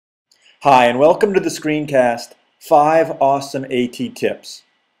Hi, and welcome to the screencast, 5 Awesome AT Tips.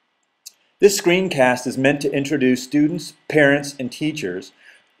 This screencast is meant to introduce students, parents, and teachers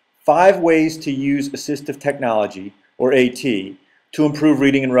 5 ways to use assistive technology, or AT, to improve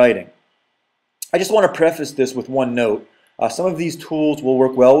reading and writing. I just want to preface this with one note. Some of these tools will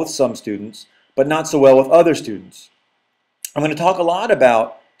work well with some students, but not so well with other students. I'm going to talk a lot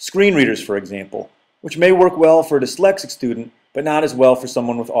about screen readers, for example, which may work well for a dyslexic student, but not as well for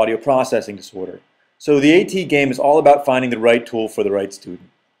someone with audio processing disorder. So the AT game is all about finding the right tool for the right student.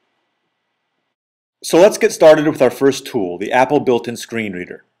 So let's get started with our first tool, the Apple built-in screen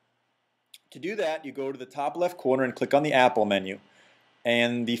reader. To do that, you go to the top left corner and click on the Apple menu.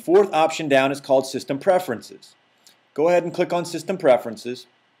 And the fourth option down is called System Preferences. Go ahead and click on System Preferences,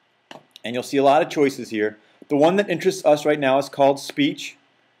 and you'll see a lot of choices here. The one that interests us right now is called Speech.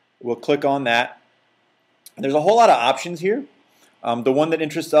 We'll click on that. There's a whole lot of options here. The one that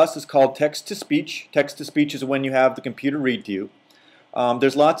interests us is called Text-to-Speech. Text-to-Speech is when you have the computer read to you.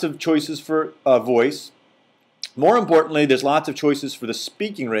 There's lots of choices for voice. More importantly, there's lots of choices for the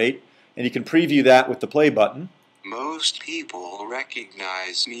speaking rate, and you can preview that with the play button. Most people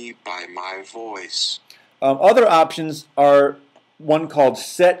recognize me by my voice. Other options are one called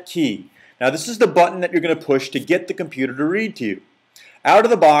Set Key. Now this is the button that you're going to push to get the computer to read to you. Out of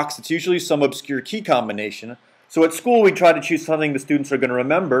the box, it's usually some obscure key combination. So at school we try to choose something the students are going to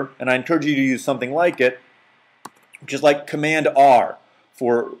remember, and I encourage you to use something like it, which is like Command R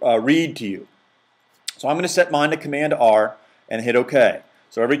for read to you. So I'm going to set mine to Command R and hit OK.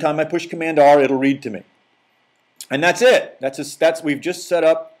 So every time I push Command R, it'll read to me. And that's it. We've just set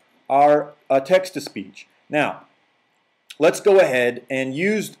up our text-to-speech. Now, let's go ahead and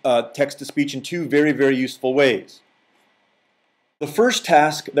use text-to-speech in 2 very, very useful ways. The first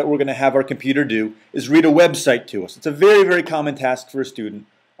task that we're going to have our computer do is read a website to us. It's a very, very common task for a student,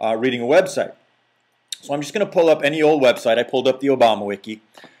 reading a website. So I'm just going to pull up any old website. I pulled up the Obama Wiki.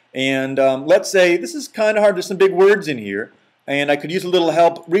 And let's say, this is kind of hard, there's some big words in here, and I could use a little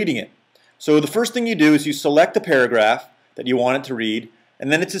help reading it. So the first thing you do is you select the paragraph that you want it to read,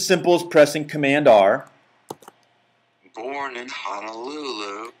 and then it's as simple as pressing Command R. Born in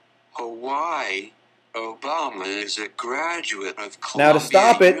Honolulu, Hawaii, Obama is a graduate of Columbia Now to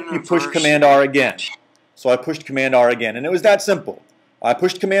stop it, you push University. Command R again. So I pushed Command R again, and it was that simple. I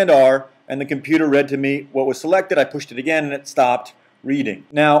pushed Command R, and the computer read to me what was selected. I pushed it again, and it stopped reading.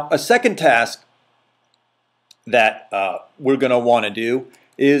 Now, a second task that we're going to want to do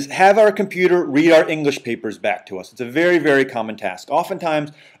is have our computer read our English papers back to us. It's a very, very common task.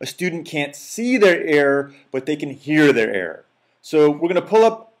 Oftentimes, a student can't see their error, but they can hear their error. So we're going to pull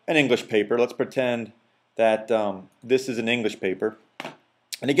up an English paper. Let's pretend that this is an English paper.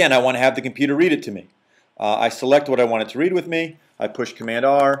 And again, I want to have the computer read it to me. I select what I want it to read with me. I push Command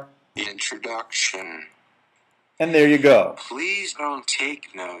R. Introduction. And there you go. Please don't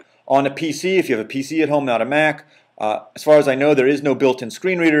take notes. On a PC, if you have a PC at home, not a Mac, as far as I know, there is no built-in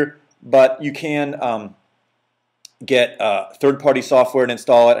screen reader, but you can get third-party software and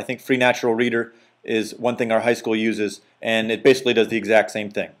install it. I think Free Natural Reader is one thing our high school uses, and it basically does the exact same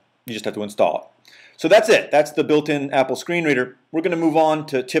thing. You just have to install it. So that's it. That's the built-in Apple screen reader. We're going to move on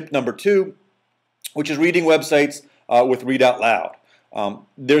to tip number 2, which is reading websites with ReadOutLoud.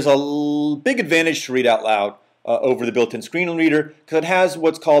 There's a big advantage to ReadOutLoud over the built-in screen reader because it has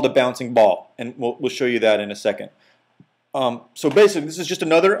what's called a bouncing ball, and we'll show you that in a second. So basically, this is just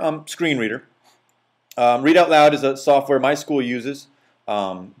another screen reader. ReadOutLoud is a software my school uses.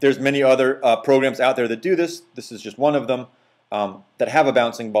 There's many other programs out there that do this. This is just one of them that have a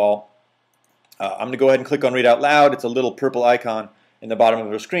bouncing ball. I'm going to go ahead and click on ReadOutLoud. It's a little purple icon in the bottom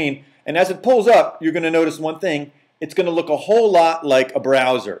of the screen. And as it pulls up, you're going to notice one thing. It's going to look a whole lot like a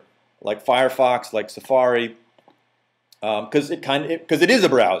browser, like Firefox, like Safari, because it is a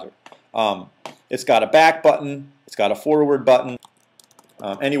browser. It's got a back button. It's got a forward button.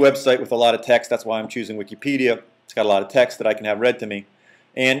 Any website with a lot of text, that's why I'm choosing Wikipedia. It's got a lot of text that I can have read to me.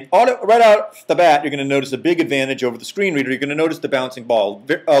 And right out the bat, you're going to notice a big advantage over the screen reader. You're going to notice the bouncing ball.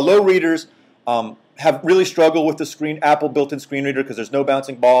 Low readers have really struggled with the Apple built-in screen reader because there's no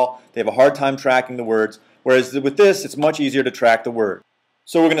bouncing ball. They have a hard time tracking the words. Whereas with this, it's much easier to track the word.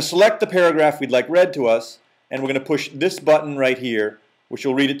 So we're going to select the paragraph we'd like read to us, and we're going to push this button right here, which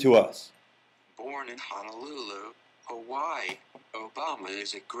will read it to us. Born in Honolulu, Hawaii, Obama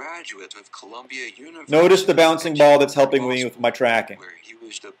is a graduate of Columbia University. Notice the bouncing ball that's helping me with my tracking. Where he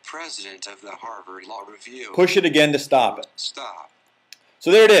was the president of the Harvard Law Review. Push it again to stop it. Stop.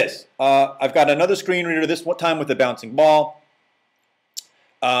 So there it is. I've got another screen reader, this time with a bouncing ball.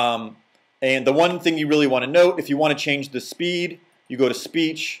 And the one thing you really want to note, if you want to change the speed, you go to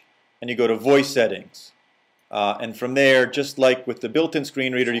Speech, and you go to voice settings. And from there, just like with the built-in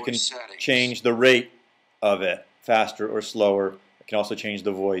screen reader, you can change the rate of it, faster or slower. You can also change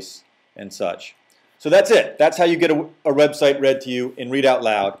the voice and such. So that's it. That's how you get a website read to you in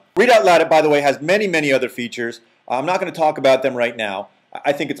ReadOutLoud. ReadOutLoud, by the way, has many, many other features. I'm not going to talk about them right now.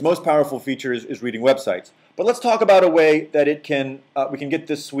 I think its most powerful feature is reading websites. But let's talk about a way that we can get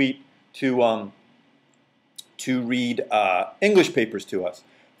this suite to read English papers to us.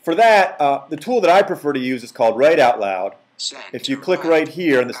 For that, the tool that I prefer to use is called ReadOutLoud. If you click right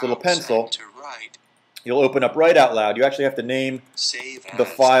here in this little pencil, you'll open up ReadOutLoud. You actually have to name the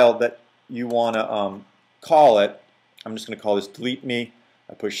file that you want to call it. I'm just going to call this delete me.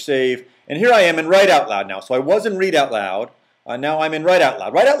 I push save. And here I am in ReadOutLoud now. So I was in ReadOutLoud. Now I'm in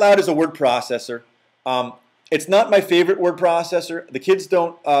ReadOutLoud. ReadOutLoud is a word processor. It's not my favorite word processor. The kids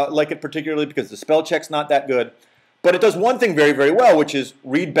don't like it particularly because the spell check's not that good. But it does one thing very, very well, which is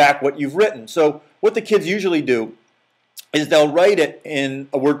read back what you've written. So what the kids usually do is they'll write it in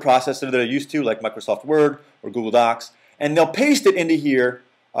a word processor that they're used to, like Microsoft Word or Google Docs, and they'll paste it into here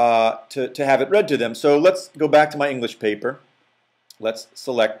to have it read to them. So let's go back to my English paper. Let's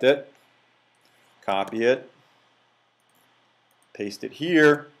select it, copy it, paste it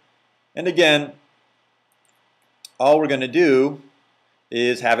here, and again, all we're going to do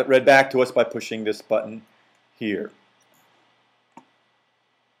is have it read back to us by pushing this button here.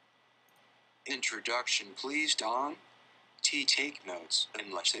 Introduction, please, Don. Take notes,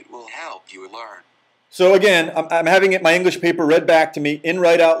 unless it will help you learn. So again, I'm having my English paper read back to me in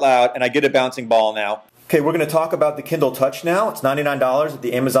ReadOutLoud, and I get a bouncing ball now. Okay, we're going to talk about the Kindle Touch now. It's $99 at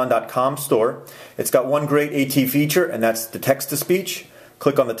the Amazon.com store. It's got one great AT feature, and that's the text-to-speech.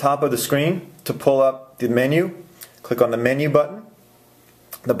 Click on the top of the screen to pull up the menu. Click on the menu button.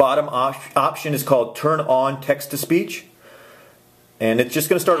 The bottom option is called Turn On Text-to-Speech, and it's just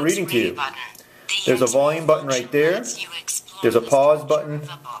going to start reading to you. There's a volume button right there. There's a pause button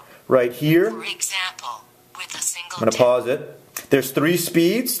right here. I'm going to pause it. There's 3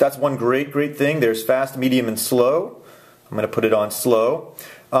 speeds. That's one great thing. There's fast, medium, and slow. I'm going to put it on slow.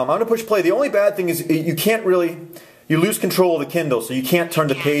 I'm going to push play. The only bad thing is you can't really, you lose control of the Kindle, so you can't turn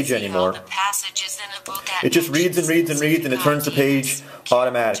the page anymore. It just reads and reads and reads, and it turns the page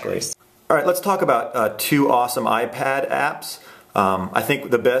automatically. All right, let's talk about 2 awesome iPad apps. I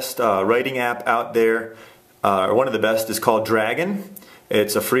think the best writing app out there, or one of the best, is called Dragon.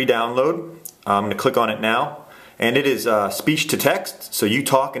 It's a free download. I'm going to click on it now. And it is speech to text, so you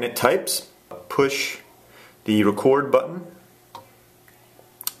talk and it types. Push the record button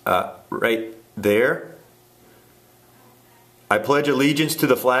right there. I pledge allegiance to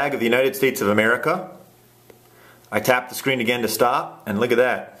the flag of the United States of America. I tap the screen again to stop, and look at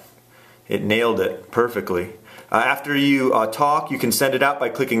that. It nailed it perfectly. After you talk, you can send it out by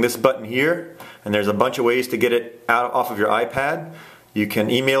clicking this button here, and there's a bunch of ways to get it out off of your iPad. You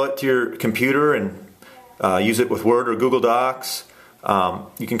can email it to your computer and use it with Word or Google Docs.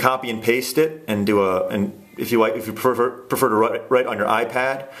 You can copy and paste it and do if you prefer to write on your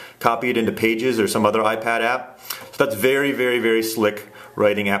iPad, copy it into Pages or some other iPad app. So that's very slick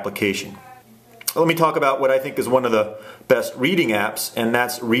writing application. Let me talk about what I think is one of the best reading apps, and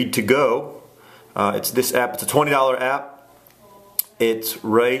that's Read2Go. It's this app. It's a $20 app. It's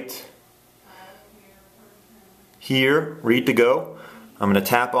right here, Read2Go. I'm going to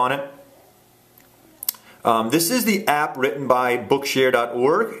tap on it. This is the app written by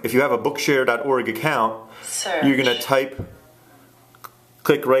Bookshare.org. If you have a Bookshare.org account, you're going to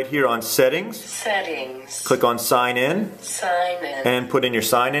click right here on Settings. Click on Sign In. And put in your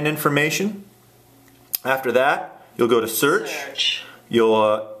sign-in information. After that, you'll go to Search.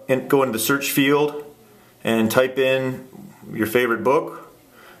 You'll go into the search field and type in your favorite book.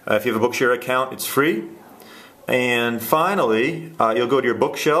 If you have a Bookshare account, it's free. And finally, you'll go to your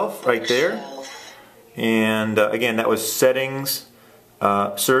bookshelf right there. And again, that was Settings,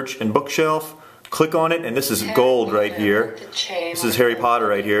 Search, and Bookshelf. Click on it, and this is gold right here. This is Harry Potter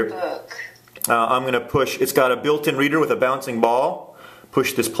right here. I'm going to push, it's got a built-in reader with a bouncing ball.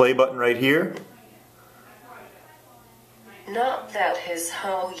 Push this play button right here. Not that his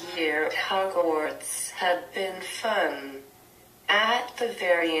whole year at Hogwarts had been fun. At the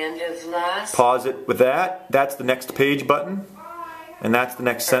very end of last... Pause it with that. That's the next page button. And that's the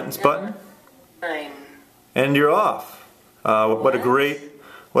next sentence button. And you're off. What a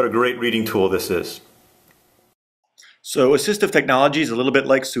great reading tool this is. So Assistive Technology is a little bit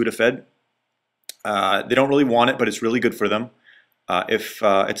like Sudafed. They don't really want it, but it's really good for them. It's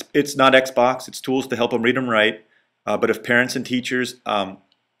not Xbox, it's tools to help them read and write. But if parents and teachers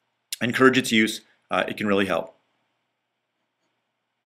encourage its use, it can really help.